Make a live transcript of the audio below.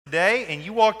today, and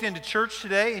you walked into church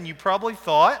today, and you probably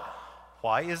thought,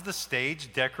 why is the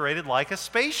stage decorated like a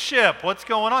spaceship? What's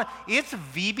going on? It's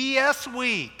VBS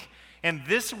week. And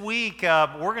this week,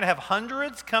 we're going to have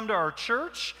hundreds come to our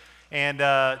church and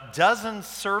dozens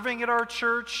serving at our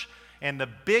church. And the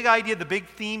big idea, the big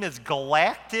theme is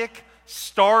Galactic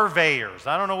Starveyors.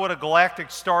 I don't know what a Galactic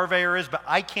Starveyor is, but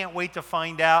I can't wait to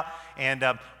find out. And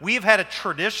we've had a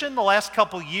tradition the last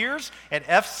couple years at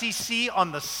FCC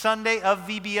on the Sunday of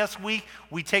VBS week.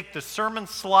 We take the sermon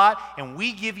slot and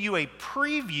we give you a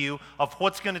preview of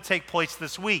what's going to take place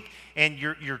this week. And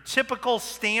your typical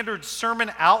standard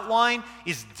sermon outline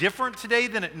is different today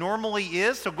than it normally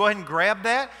is. So go ahead and grab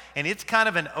that. And it's kind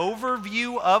of an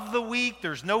overview of the week.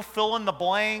 There's no fill in the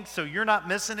blank, so you're not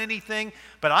missing anything.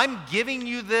 But I'm giving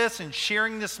you this and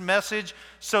sharing this message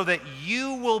so that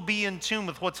you will be in tune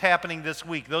with what's happening this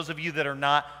week, those of you that are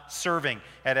not serving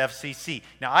at FCC.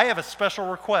 Now, I have a special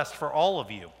request for all of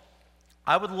you.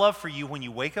 I would love for you, when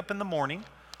you wake up in the morning,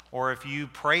 or if you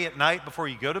pray at night before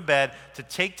you go to bed, to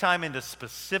take time and to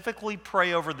specifically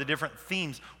pray over the different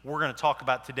themes we're going to talk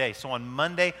about today. So on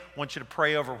Monday, I want you to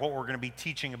pray over what we're going to be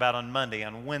teaching about on Monday,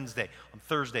 on Wednesday, on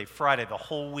Thursday, Friday, the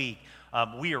whole week.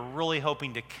 We are really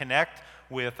hoping to connect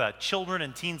with children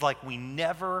and teens like we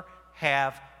never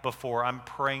have before. I'm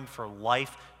praying for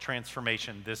life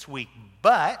transformation this week.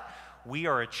 But we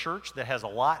are a church that has a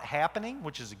lot happening,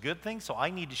 which is a good thing, so I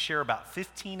need to share about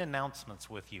 15 announcements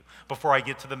with you before I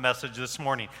get to the message this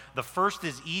morning. The first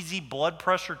is easy blood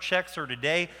pressure checks are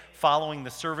today. Following the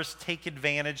service, take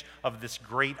advantage of this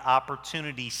great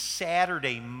opportunity.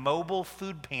 Saturday, mobile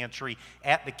food pantry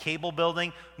at the Cable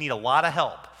Building. Need a lot of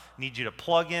help. Need you to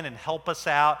plug in and help us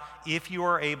out if you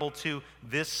are able to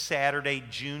this Saturday,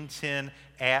 June 10,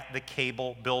 at the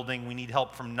Cable Building. We need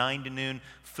help from 9 to noon.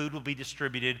 Food will be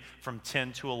distributed from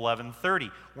 10 to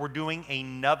 11:30. We're doing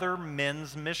another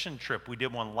men's mission trip. We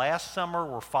did one last summer.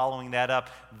 We're following that up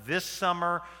this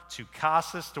summer to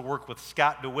Casas to work with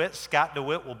Scott DeWitt. Scott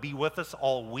DeWitt will be with us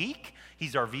all week.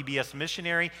 He's our VBS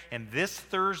missionary. And this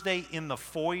Thursday in the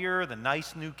foyer, the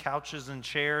nice new couches and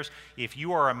chairs, if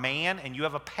you are a man and you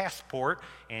have a passport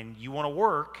and you want to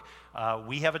work,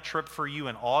 we have a trip for you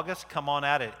in August. Come on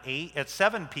out at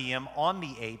 7 p.m. on the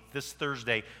 8th, this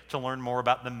Thursday, to learn more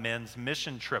about the men's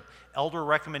mission trip. Elder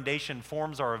recommendation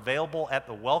forms are available at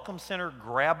the Welcome Center.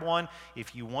 Grab one.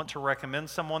 If you want to recommend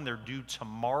someone, they're due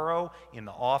tomorrow in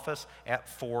the office at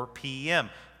 4 p.m.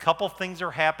 Couple things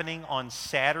are happening on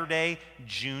Saturday,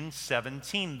 June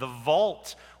 17. The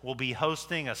Vault will be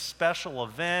hosting a special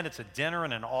event. It's a dinner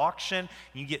and an auction.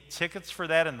 You get tickets for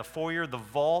that in the foyer. The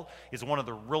Vault is one of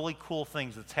the really cool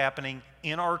things that's happening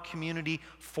in our community,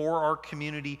 for our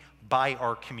community, by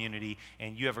our community,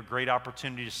 and you have a great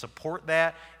opportunity to support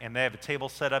that, and they have a table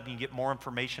set up. You can get more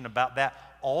information about that.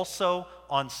 Also,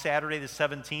 on Saturday the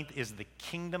 17th is the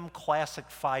Kingdom Classic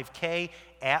 5K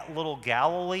at Little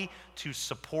Galilee to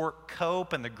support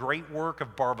COPE and the great work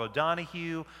of Barb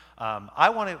O'Donohue. I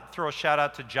want to throw a shout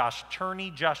out to Josh Turney.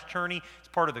 Josh Turney is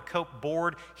part of the COPE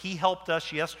board. He helped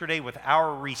us yesterday with our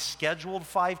rescheduled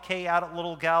 5K out at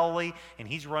Little Galilee, and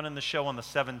he's running the show on the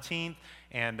 17th.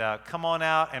 And come on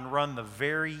out and run the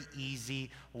very easy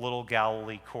Little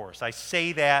Galilee course. I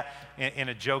say that in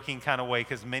a joking kind of way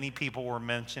because many people were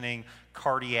mentioning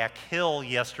Cardiac Hill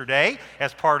yesterday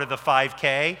as part of the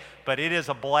 5K, but it is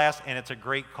a blast and it's a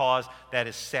great cause. That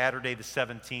is Saturday the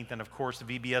 17th, and of course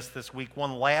VBS this week.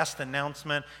 One last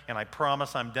announcement, and I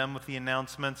promise I'm done with the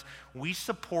announcements. We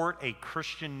support a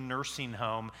Christian nursing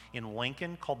home in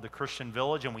Lincoln called the Christian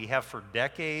Village, and we have for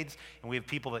decades, and we have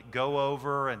people that go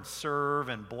over and serve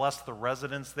and bless the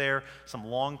residents there. Some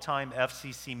longtime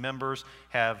FCC members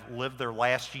have lived their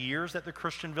last years at the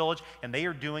Christian Village, and they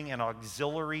are doing an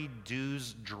auxiliary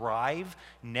dues drive.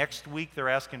 Next week, they're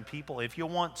asking people, if you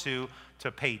want to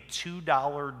pay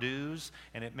 $2 dues,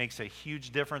 and it makes a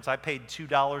huge difference. I paid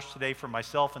 $2 today for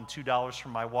myself and $2 for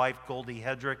my wife. Goldie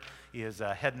Hedrick is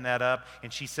heading that up,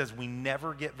 and she says we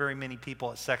never get very many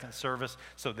people at second service,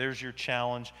 so there's your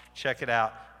challenge. Check it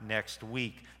out next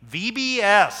week.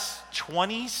 VBS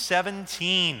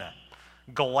 2017,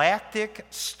 Galactic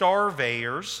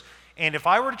Starveyors. And if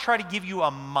I were to try to give you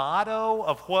a motto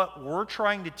of what we're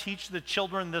trying to teach the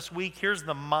children this week, here's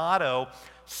the motto: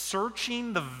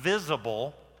 searching the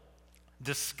visible,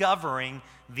 discovering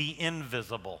the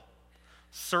invisible.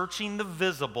 searching the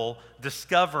visible,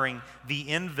 discovering the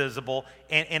invisible.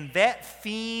 And that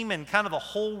theme and kind of the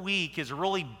whole week is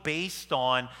really based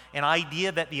on an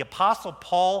idea that the Apostle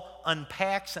Paul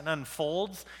unpacks and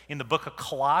unfolds in the book of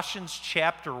Colossians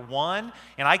chapter 1.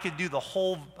 And I could do the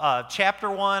whole chapter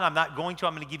 1. I'm not going to.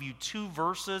 I'm going to give you 2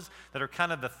 verses that are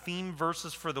kind of the theme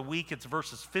verses for the week. It's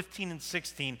verses 15 and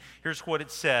 16. Here's what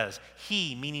it says.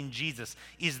 He, meaning Jesus,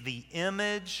 is the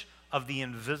image of the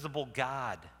invisible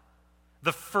God,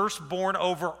 the firstborn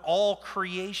over all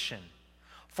creation.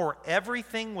 For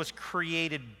everything was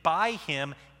created by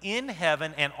him in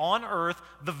heaven and on earth,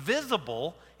 the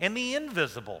visible and the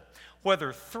invisible.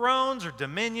 Whether thrones or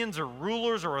dominions or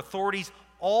rulers or authorities,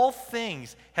 all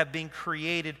things have been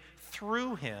created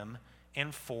through him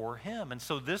and for him. And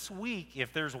so this week,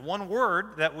 if there's one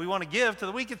word that we want to give to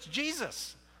the week, it's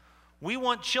Jesus. We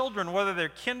want children, whether they're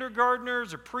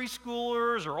kindergartners or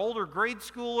preschoolers or older grade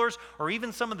schoolers or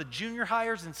even some of the junior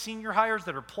hires and senior hires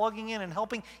that are plugging in and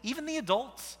helping, even the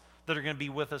adults that are going to be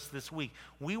with us this week.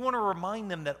 We want to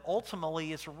remind them that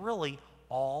ultimately it's really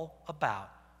all about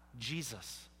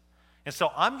Jesus. And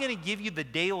so I'm going to give you the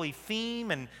daily theme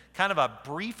and kind of a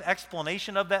brief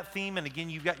explanation of that theme. And again,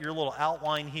 you've got your little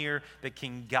outline here that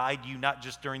can guide you not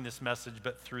just during this message,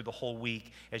 but through the whole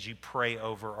week as you pray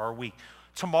over our week.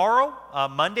 Tomorrow,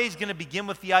 Monday, is going to begin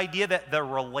with the idea that the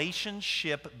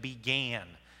relationship began.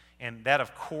 And that,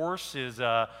 of course, is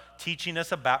teaching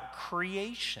us about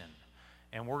creation.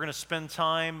 And we're going to spend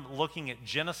time looking at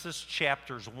Genesis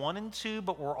chapters 1 and 2,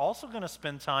 but we're also going to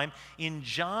spend time in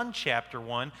John chapter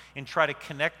 1 and try to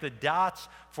connect the dots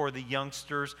for the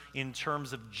youngsters in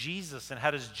terms of Jesus and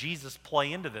how does Jesus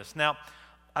play into this. Now,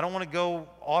 I don't want to go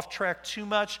off track too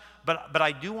much, but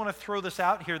I do want to throw this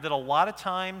out here that a lot of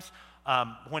times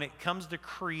when it comes to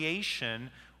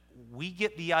creation, we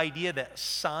get the idea that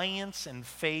science and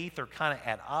faith are kind of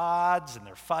at odds and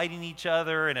they're fighting each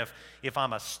other. And if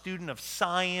I'm a student of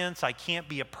science, I can't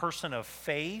be a person of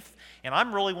faith. And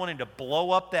I'm really wanting to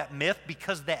blow up that myth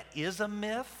because that is a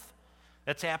myth.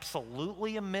 That's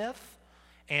absolutely a myth.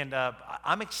 And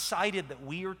I'm excited that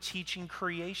we are teaching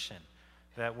creation.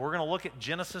 That we're going to look at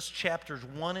Genesis chapters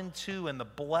 1 and 2 and the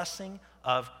blessing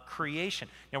of creation.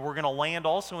 Now we're going to land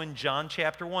also in John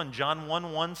chapter 1. John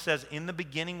 1:1 says, "In the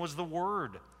beginning was the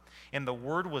Word, and the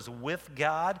Word was with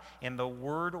God, and the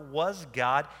Word was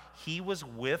God. He was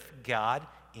with God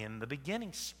in the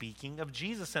beginning." Speaking of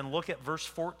Jesus. And look at verse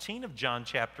 14 of John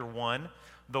chapter 1.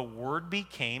 "The Word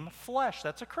became flesh."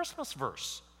 That's a Christmas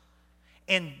verse.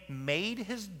 "And made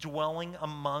his dwelling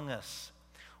among us.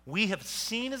 We have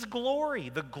seen his glory,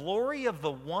 the glory of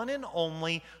the one and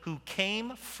only who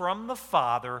came from the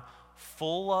Father,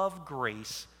 full of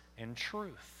grace and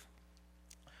truth."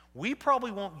 We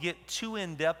probably won't get too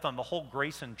in-depth on the whole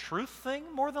grace and truth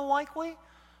thing, more than likely,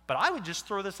 but I would just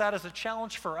throw this out as a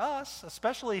challenge for us,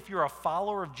 especially if you're a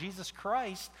follower of Jesus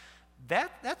Christ.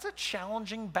 That's a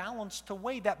challenging balance to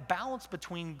weigh, that balance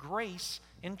between grace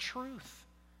and truth.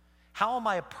 How am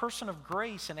I a person of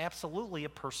grace and absolutely a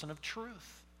person of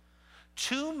truth?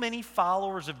 Too many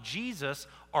followers of Jesus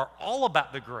are all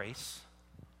about the grace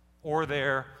or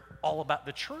they're all about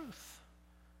the truth.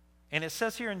 And it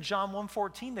says here in John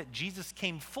 1:14 that Jesus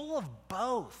came full of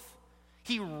both.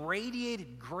 He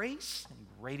radiated grace and he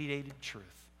radiated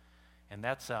truth. And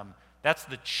that's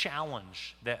the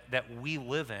challenge that we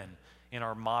live in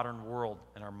our modern world,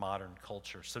 in our modern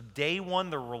culture. So day 1,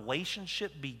 the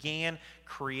relationship began,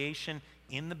 creation.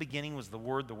 In the beginning was the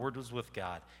Word was with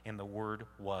God, and the Word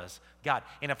was God.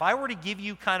 And if I were to give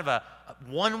you kind of a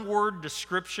one-word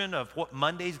description of what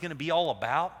Monday's going to be all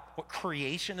about, what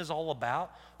creation is all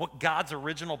about, what God's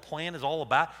original plan is all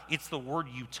about, it's the word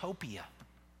utopia.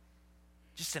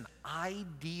 Just an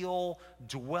ideal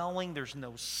dwelling. There's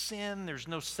no sin, there's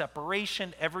no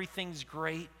separation, everything's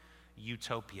great.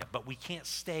 Utopia. But we can't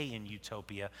stay in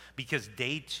utopia because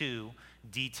day 2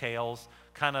 details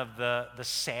kind of the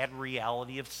sad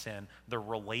reality of sin. The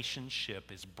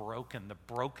relationship is broken. The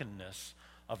brokenness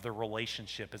of the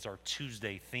relationship is our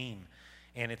Tuesday theme.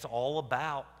 And it's all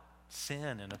about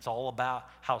sin, and it's all about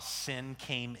how sin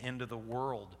came into the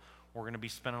world. We're going to be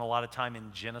spending a lot of time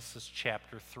in Genesis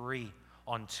chapter 3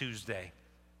 on Tuesday.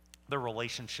 The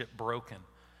relationship broken.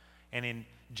 And in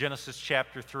Genesis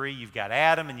chapter 3, you've got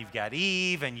Adam and you've got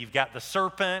Eve and you've got the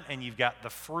serpent and you've got the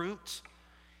fruit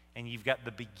and you've got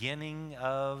the beginning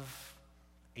of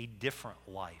a different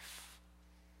life,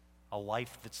 a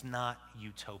life that's not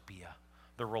utopia.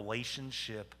 The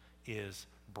relationship is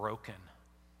broken.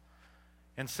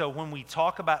 And so when we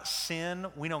talk about sin,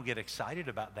 we don't get excited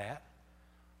about that.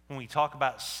 When we talk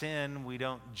about sin, we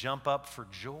don't jump up for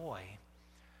joy.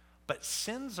 But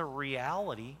sin's a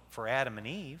reality for Adam and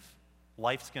Eve.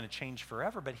 Life's going to change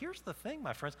forever. But here's the thing,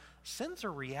 my friends. Sin's a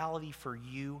reality for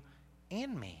you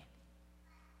and me.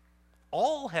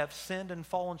 All have sinned and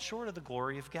fallen short of the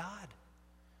glory of God.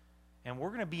 And we're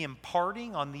going to be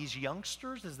imparting on these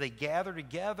youngsters as they gather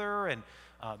together and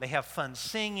they have fun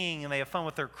singing and they have fun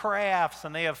with their crafts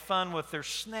and they have fun with their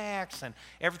snacks and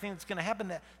everything that's going to happen,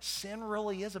 that sin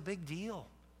really is a big deal.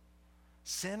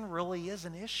 Sin really is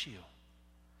an issue.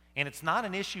 And it's not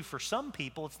an issue for some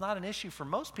people. It's not an issue for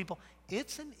most people.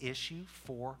 It's an issue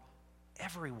for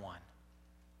everyone.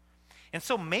 And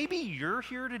so maybe you're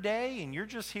here today and you're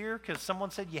just here because someone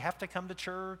said you have to come to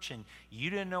church and you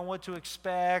didn't know what to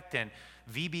expect. And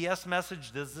VBS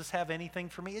message, does this have anything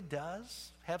for me? It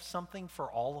does have something for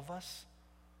all of us.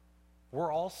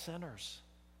 We're all sinners.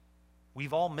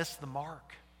 We've all missed the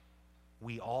mark.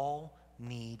 We all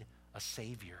need a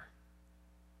Savior.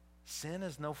 Sin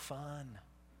is no fun.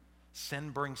 Sin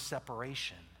brings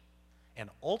separation. And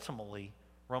ultimately,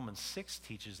 Romans 6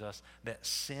 teaches us that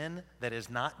sin that is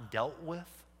not dealt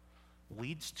with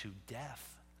leads to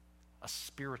death, a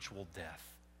spiritual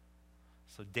death.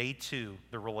 So day 2,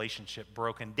 the relationship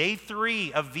broken. Day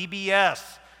 3 of VBS,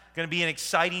 going to be an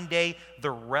exciting day,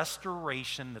 the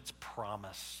restoration that's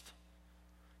promised.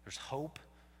 There's hope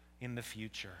in the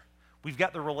future. We've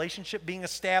got the relationship being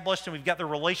established and we've got the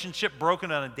relationship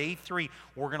broken on day 3.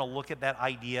 We're going to look at that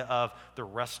idea of the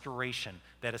restoration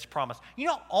that is promised. You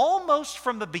know, almost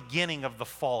from the beginning of the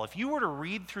fall, if you were to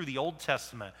read through the Old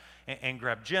Testament and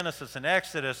grab Genesis and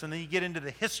Exodus, and then you get into the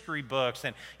history books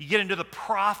and you get into the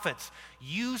prophets,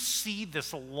 you see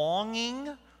this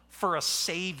longing for a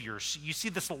Savior. You see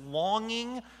this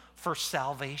longing for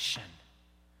salvation.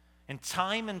 And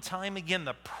time again,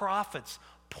 the prophets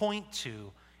point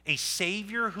to a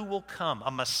Savior who will come, a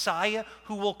Messiah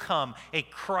who will come, a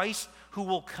Christ who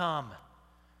will come.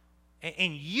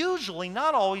 And usually,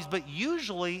 not always, but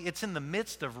usually it's in the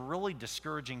midst of really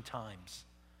discouraging times.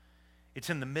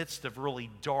 It's in the midst of really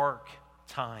dark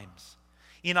times.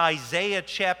 In Isaiah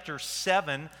chapter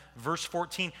 7, verse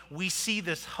 14, we see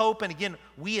this hope. And again,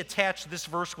 we attach this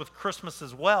verse with Christmas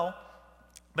as well.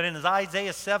 But in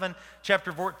Isaiah 7,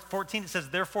 chapter 14, it says,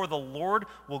 "Therefore the Lord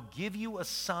will give you a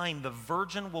sign. The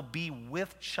virgin will be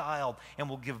with child and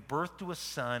will give birth to a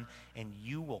son, and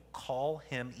you will call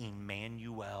him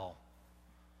Emmanuel."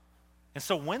 And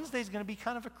so Wednesday is going to be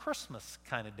kind of a Christmas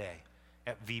kind of day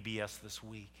at VBS this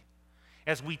week.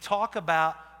 As we talk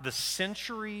about the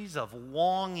centuries of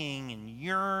longing and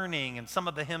yearning, and some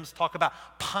of the hymns talk about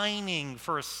pining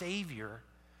for a Savior,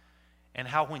 and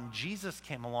how when Jesus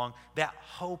came along, that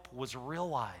hope was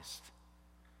realized.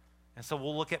 And so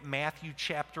we'll look at Matthew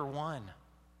chapter 1,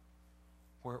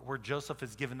 where Joseph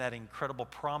is given that incredible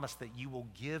promise that you will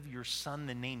give your son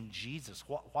the name Jesus.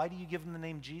 Why do you give him the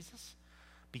name Jesus?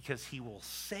 Because he will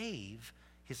save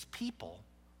his people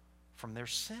from their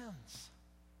sins.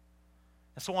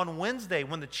 And so on Wednesday,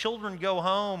 when the children go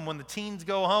home, when the teens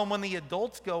go home, when the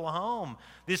adults go home,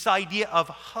 this idea of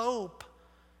hope,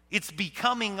 it's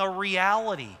becoming a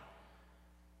reality.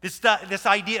 This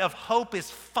idea of hope is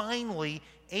finally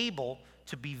able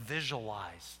to be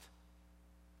visualized.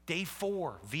 Day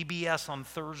 4, VBS on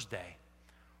Thursday.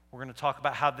 We're going to talk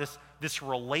about how this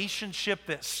relationship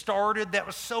that started, that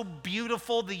was so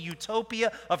beautiful, the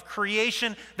utopia of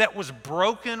creation that was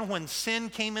broken when sin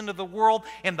came into the world,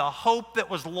 and the hope that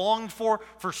was longed for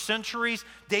centuries.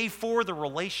 Day 4, the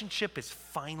relationship is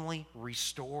finally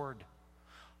restored.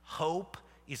 Hope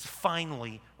is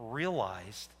finally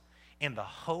realized, and the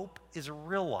hope is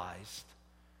realized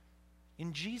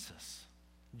in Jesus.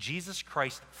 Jesus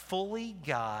Christ, fully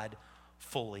God,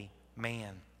 fully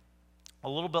man. A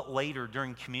little bit later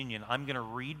during communion, I'm going to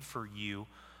read for you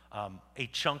a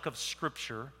chunk of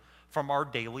scripture from our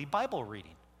daily Bible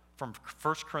reading, from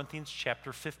 1 Corinthians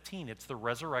chapter 15. It's the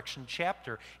resurrection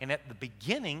chapter. And at the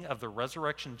beginning of the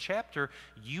resurrection chapter,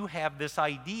 you have this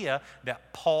idea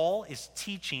that Paul is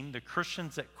teaching the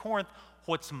Christians at Corinth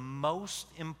what's most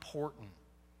important,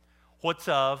 what's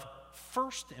of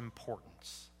first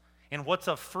importance. And what's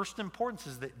of first importance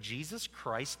is that Jesus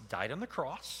Christ died on the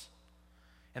cross,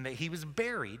 and that he was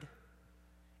buried,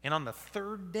 and on the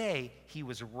third day, he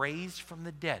was raised from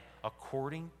the dead,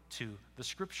 according to the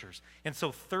scriptures. And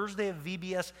so Thursday of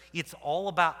VBS, it's all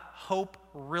about hope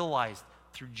realized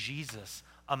through Jesus,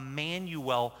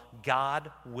 Emmanuel,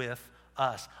 God with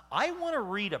us. I want to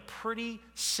read a pretty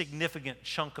significant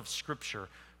chunk of scripture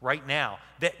right now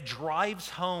that drives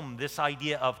home this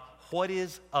idea of what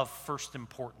is of first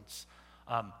importance.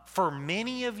 For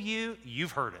many of you,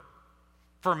 you've heard it.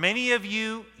 For many of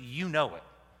you, you know it,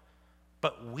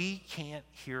 but we can't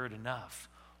hear it enough.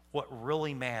 what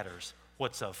really matters,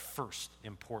 what's of first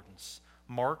importance.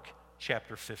 Mark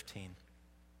chapter 15.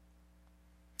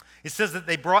 It says that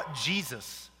they brought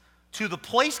Jesus to the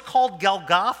place called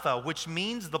Golgotha, which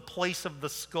means the place of the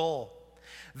skull.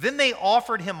 Then they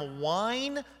offered him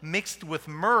wine mixed with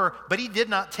myrrh, but he did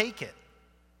not take it.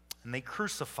 And they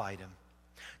crucified him.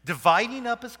 Dividing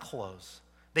up his clothes,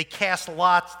 they cast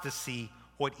lots to see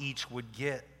what each would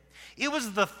get. It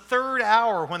was the third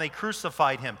hour when they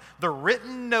crucified him. The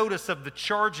written notice of the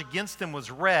charge against him was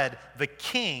read, "The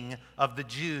King of the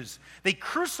Jews." They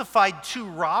crucified two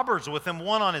robbers with him,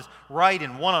 one on his right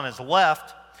and one on his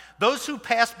left. Those who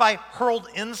passed by hurled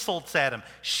insults at him,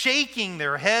 shaking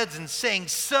their heads and saying,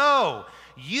 "So,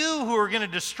 you who are going to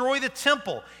destroy the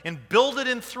temple and build it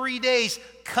in 3 days,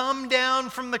 come down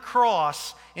from the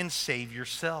cross and save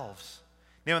yourselves."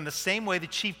 Now, in the same way, the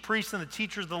chief priests and the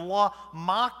teachers of the law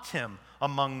mocked him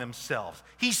among themselves.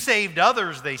 He saved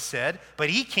others, they said, but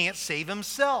he can't save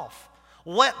himself.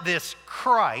 Let this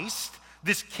Christ,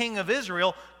 this King of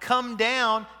Israel, come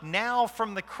down now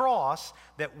from the cross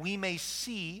that we may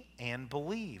see and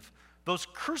believe. Those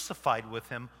crucified with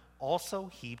him also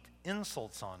heaped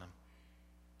insults on him.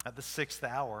 At the 6th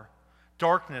hour,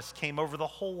 darkness came over the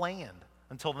whole land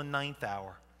until the 9th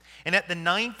hour. And at the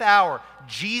 9th hour,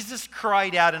 Jesus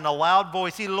cried out in a loud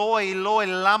voice, "Eloi, Eloi,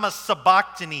 lama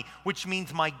sabachthani," which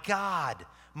means, my God,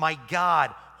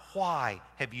 why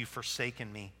have you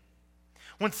forsaken me?"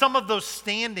 When some of those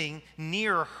standing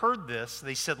near heard this,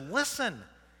 they said, "Listen,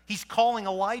 he's calling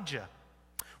Elijah."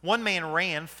 One man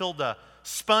ran, filled a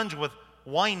sponge with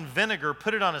wine vinegar,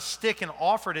 put it on a stick, and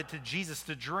offered it to Jesus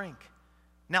to drink.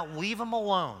 "Now leave him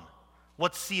alone.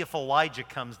 Let's see if Elijah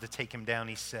comes to take him down,"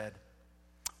 he said.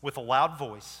 With a loud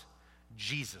voice,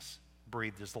 Jesus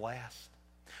breathed his last.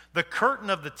 The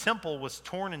curtain of the temple was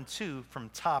torn in two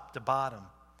from top to bottom.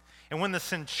 And when the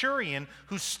centurion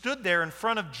who stood there in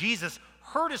front of Jesus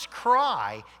heard his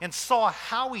cry and saw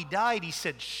how he died, he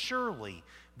said, "Surely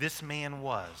this man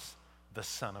was the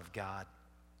Son of God."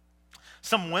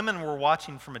 Some women were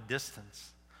watching from a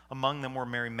distance. Among them were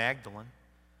Mary Magdalene,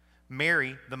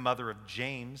 Mary, the mother of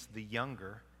James the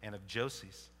younger, and of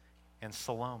Joses, and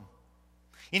Salome.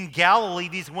 In Galilee,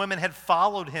 these women had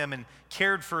followed him and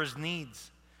cared for his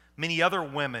needs. Many other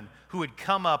women who had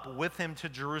come up with him to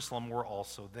Jerusalem were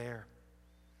also there.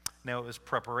 Now it was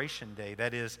preparation day,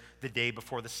 that is, the day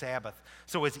before the Sabbath.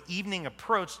 So as evening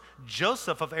approached,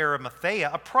 Joseph of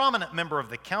Arimathea, a prominent member of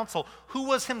the council, who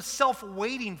was himself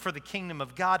waiting for the kingdom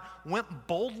of God, went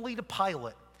boldly to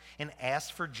Pilate and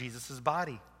asked for Jesus'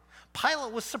 body.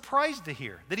 Pilate was surprised to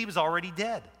hear that he was already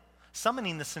dead.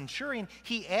 Summoning the centurion,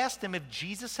 he asked him if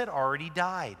Jesus had already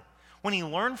died. When he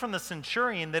learned from the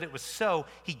centurion that it was so,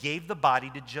 he gave the body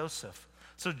to Joseph.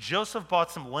 So Joseph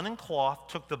bought some linen cloth,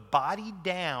 took the body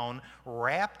down,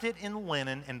 wrapped it in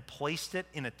linen, and placed it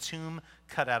in a tomb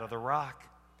cut out of the rock.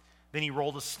 Then he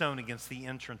rolled a stone against the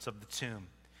entrance of the tomb.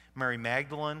 Mary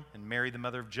Magdalene and Mary, the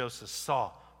mother of Joseph,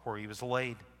 saw where he was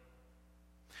laid.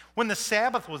 When the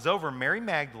Sabbath was over, Mary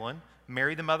Magdalene,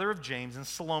 Mary, the mother of James, and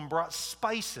Salome brought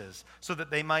spices so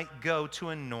that they might go to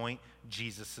anoint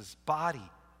Jesus' body.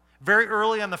 Very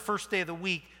early on the first day of the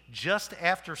week, just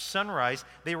after sunrise,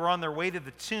 they were on their way to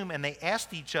the tomb, and they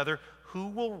asked each other, "Who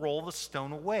will roll the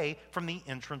stone away from the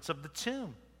entrance of the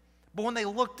tomb?" But when they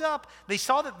looked up, they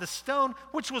saw that the stone,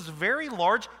 which was very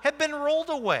large, had been rolled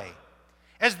away.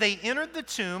 As they entered the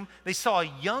tomb, they saw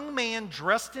a young man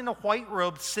dressed in a white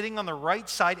robe sitting on the right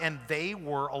side, and they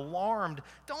were alarmed.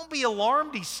 "Don't be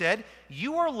alarmed," he said.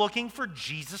 "You are looking for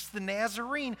Jesus the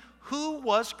Nazarene, who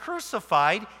was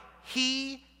crucified.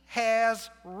 He has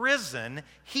risen.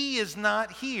 He is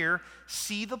not here.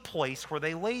 See the place where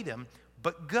they laid him.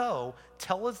 But go,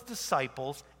 tell his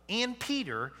disciples and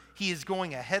Peter, he is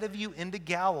going ahead of you into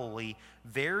Galilee.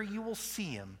 There you will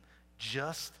see him,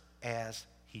 just as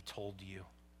he told you."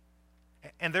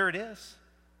 And there it is.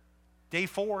 Day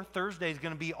 4, Thursday, is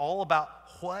going to be all about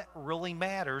what really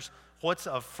matters, what's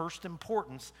of first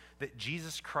importance, that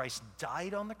Jesus Christ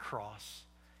died on the cross,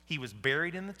 he was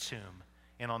buried in the tomb,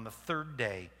 and on the third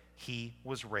day, he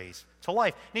was raised to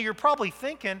life. Now, you're probably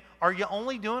thinking, are you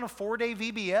only doing a 4-day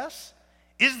VBS?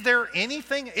 Is there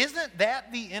anything, isn't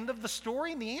that the end of the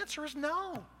story? And the answer is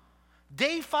no.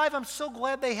 Day 5, I'm so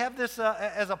glad they have this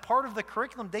as a part of the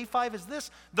curriculum. Day 5 is this: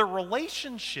 the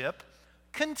relationship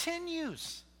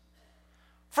continues.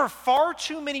 For far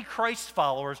too many Christ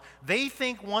followers, they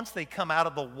think once they come out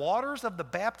of the waters of the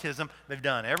baptism, they've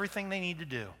done everything they need to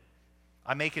do.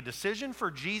 I make a decision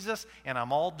for Jesus and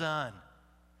I'm all done.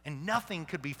 And nothing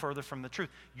could be further from the truth.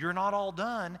 You're not all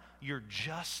done, you're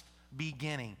just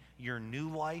beginning. Your new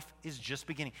life is just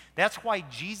beginning. That's why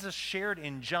Jesus shared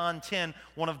in John 10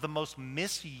 one of the most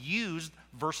misused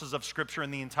verses of Scripture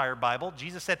in the entire Bible.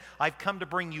 Jesus said, I've come to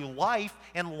bring you life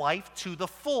and life to the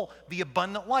full, the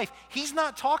abundant life. He's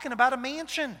not talking about a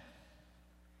mansion.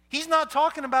 He's not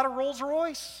talking about a Rolls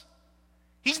Royce.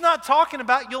 He's not talking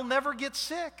about you'll never get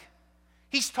sick.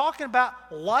 He's talking about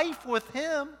life with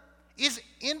Him is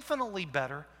infinitely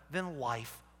better than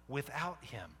life without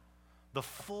Him. The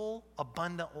full,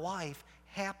 abundant life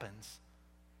happens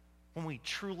when we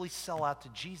truly sell out to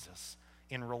Jesus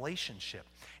in relationship.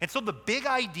 And so the big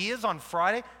ideas on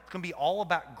Friday are going to be all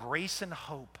about grace and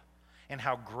hope and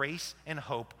how grace and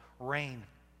hope reign.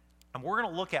 And we're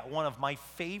going to look at one of my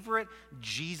favorite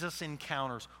Jesus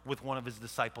encounters with one of His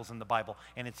disciples in the Bible.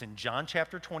 And it's in John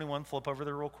chapter 21. Flip over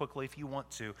there real quickly if you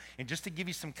want to. And just to give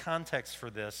you some context for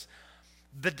this,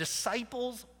 the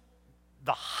disciples,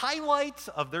 the highlights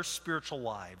of their spiritual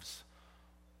lives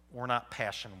were not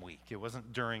Passion Week. It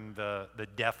wasn't during the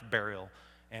death, burial,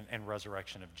 and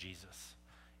resurrection of Jesus.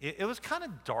 It was kind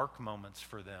of dark moments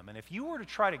for them. And if you were to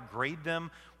try to grade them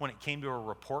when it came to a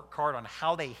report card on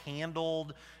how they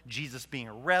handled Jesus being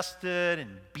arrested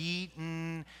and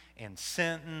beaten and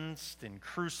sentenced and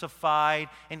crucified,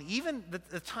 and even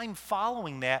the time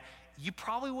following that, you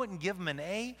probably wouldn't give them an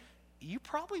A. You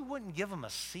probably wouldn't give them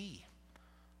a C.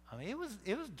 I mean,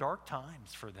 it was dark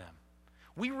times for them.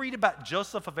 We read about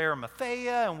Joseph of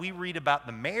Arimathea, and we read about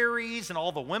the Marys and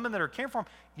all the women that are caring for him.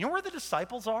 You know where the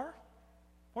disciples are?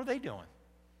 What are they doing?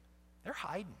 They're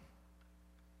hiding.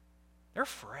 They're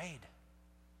afraid.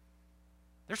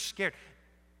 They're scared.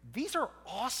 These are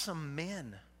awesome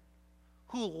men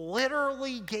who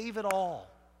literally gave it all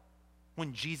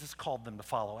when Jesus called them to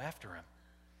follow after Him.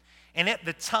 And at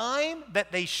the time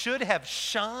that they should have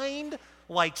shined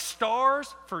like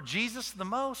stars for Jesus the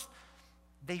most,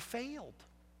 they failed.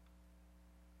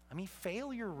 I mean,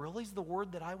 failure really is the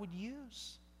word that I would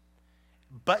use.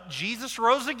 But Jesus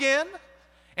rose again,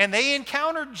 and they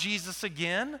encountered Jesus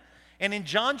again. And in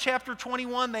John chapter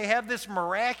 21, they have this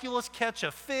miraculous catch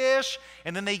of fish,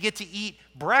 and then they get to eat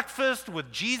breakfast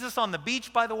with Jesus on the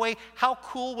beach. By the way, how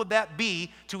cool would that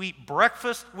be to eat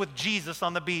breakfast with Jesus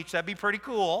on the beach? That'd be pretty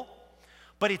cool.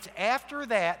 But it's after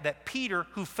that Peter,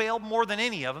 who failed more than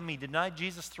any of them, he denied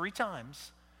Jesus 3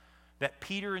 times, that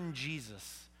Peter and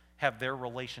Jesus have their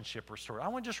relationship restored. I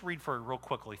want to just read for it real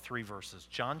quickly 3 verses.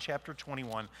 John chapter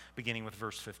 21, beginning with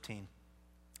verse 15.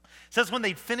 It says, when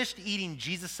they'd finished eating,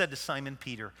 Jesus said to Simon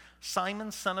Peter,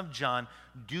 Simon, son of John,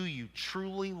 do you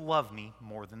truly love me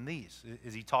more than these?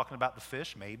 Is he talking about the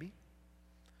fish? Maybe.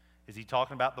 Is he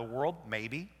talking about the world?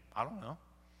 Maybe. I don't know.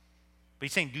 But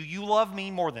he's saying, do you love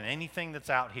me more than anything that's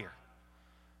out here?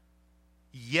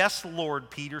 Yes,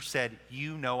 Lord, Peter said,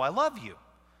 you know I love you.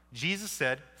 Jesus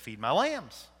said, feed my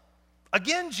lambs.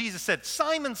 Again, Jesus said,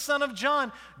 Simon, son of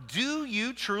John, do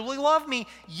you truly love me?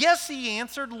 Yes, he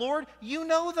answered, Lord, you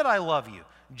know that I love you.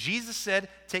 Jesus said,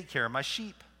 take care of my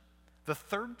sheep. The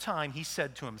 3rd time he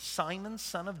said to him, Simon,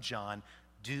 son of John,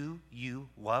 do you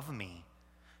love me?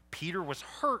 Peter was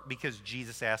hurt because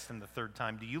Jesus asked him the 3rd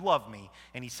time, do you love me?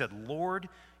 And he said, Lord,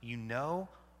 you know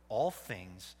all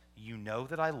things. You know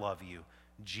that I love you.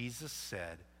 Jesus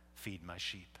said, feed my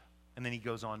sheep. And then he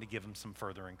goes on to give him some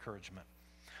further encouragement.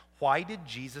 Why did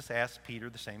Jesus ask Peter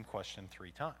the same question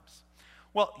 3 times?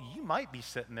 Well, you might be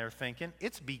sitting there thinking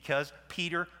it's because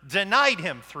Peter denied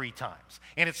him 3 times.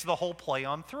 And it's the whole play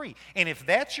on 3. And if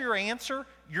that's your answer,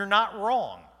 you're not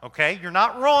wrong, okay? You're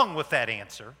not wrong with that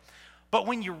answer. But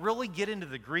when you really get into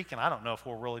the Greek, and I don't know if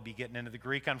we'll really be getting into the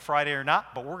Greek on Friday or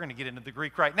not, but we're going to get into the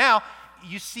Greek right now,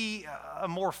 you see a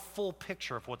more full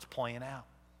picture of what's playing out.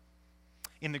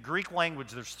 In the Greek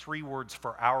language, there's 3 words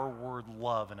for our word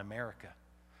love in America.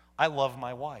 I love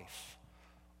my wife.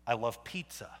 I love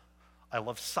pizza. I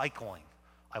love cycling.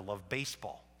 I love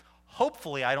baseball.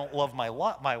 Hopefully, I don't love my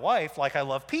wife like I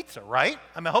love pizza, right?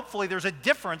 I mean, hopefully there's a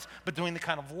difference between the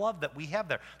kind of love that we have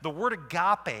there. The word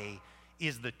agape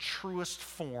is the truest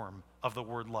form of the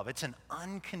word love. It's an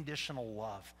unconditional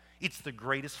love. It's the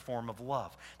greatest form of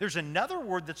love. There's another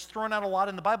word that's thrown out a lot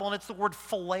in the Bible, and it's the word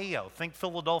phileo. Think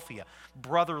Philadelphia.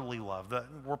 Brotherly love.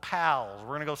 We're pals. We're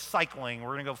going to go cycling.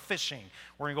 We're going to go fishing.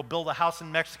 We're going to go build a house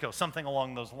in Mexico, something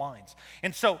along those lines.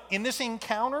 And so in this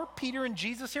encounter, Peter and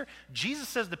Jesus here, Jesus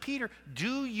says to Peter,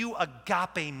 do you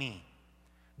agape me?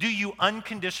 Do you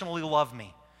unconditionally love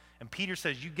me? And Peter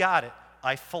says, you got it.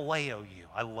 I phileo you.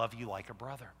 I love you like a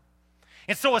brother.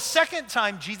 And so a 2nd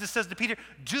time, Jesus says to Peter,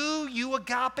 do you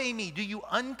agape me? Do you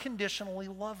unconditionally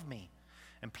love me?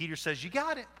 And Peter says, you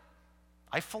got it.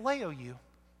 I phileo you.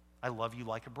 I love you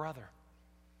like a brother.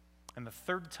 And the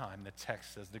 3rd time, the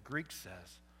text says, the Greek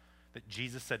says, that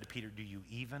Jesus said to Peter, "Do you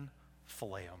even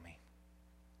phileo me?"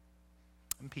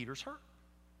 And Peter's hurt.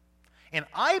 And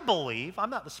I believe, I'm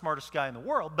not the smartest guy in the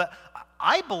world, but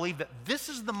I believe that this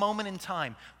is the moment in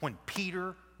time when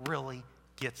Peter really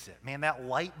gets it. Man, that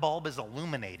light bulb is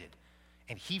illuminated.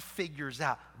 And he figures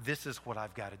out, this is what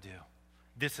I've got to do.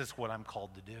 This is what I'm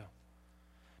called to do.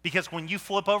 Because when you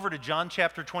flip over to John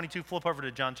chapter 22, flip over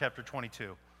to John chapter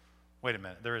 22. Wait a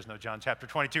minute, there is no John chapter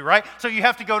 22, right? So you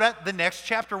have to go to the next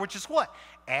chapter, which is what?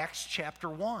 Acts chapter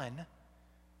 1.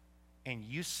 And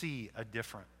you see a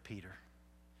different Peter.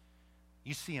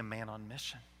 You see a man on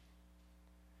mission.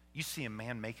 You see a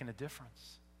man making a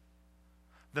difference.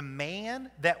 The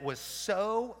man that was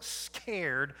so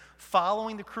scared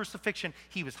following the crucifixion,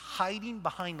 he was hiding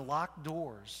behind locked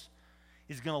doors,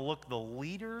 is going to look the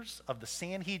leaders of the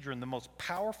Sanhedrin, the most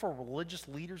powerful religious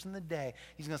leaders in the day,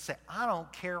 he's going to say, I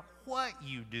don't care what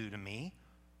you do to me.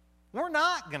 We're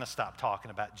not going to stop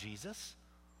talking about Jesus.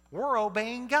 We're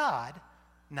obeying God,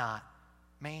 not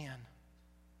man.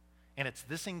 And it's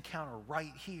this encounter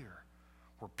right here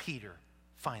where Peter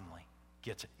finally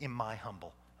gets it, in my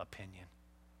humble opinion.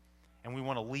 And we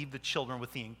want to leave the children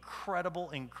with the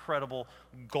incredible, incredible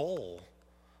goal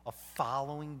of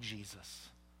following Jesus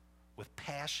with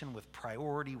passion, with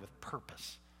priority, with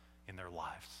purpose in their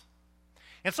lives.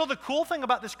 And so the cool thing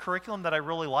about this curriculum that I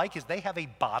really like is they have a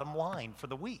bottom line for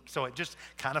the week. So it just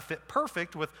kind of fit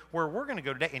perfect with where we're going to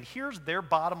go today. And here's their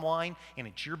bottom line, and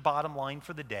it's your bottom line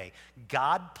for the day.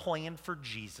 God planned for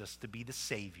Jesus to be the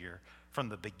Savior from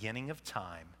the beginning of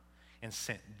time and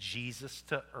sent Jesus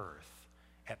to earth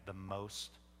at the most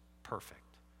perfect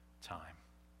time.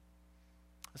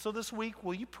 So this week,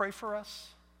 will you pray for us?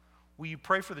 Will you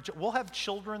pray for we'll have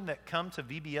children that come to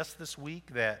VBS this week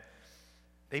that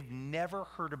they've never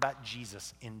heard about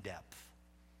Jesus in depth.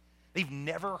 They've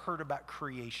never heard about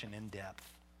creation in depth.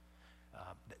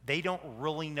 They don't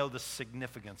really know the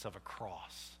significance of a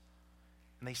cross.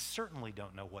 And they certainly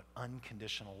don't know what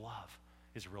unconditional love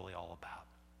is really all about.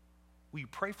 Will you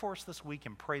pray for us this week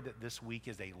and pray that this week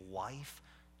is a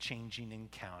life-changing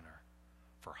encounter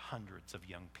for hundreds of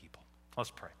young people?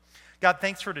 Let's pray. God,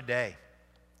 thanks for today,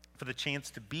 for the chance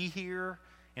to be here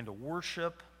and to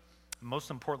worship.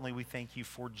 Most importantly, we thank you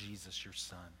for Jesus, your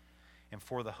Son, and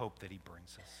for the hope that he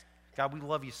brings us. God, we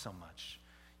love you so much.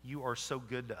 You are so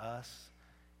good to us,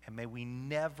 and may we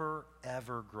never,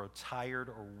 ever grow tired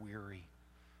or weary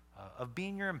of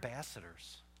being your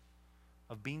ambassadors,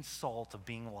 of being salt, of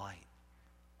being light,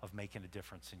 of making a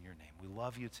difference in your name. We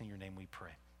love you. It's in your name we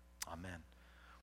pray. Amen.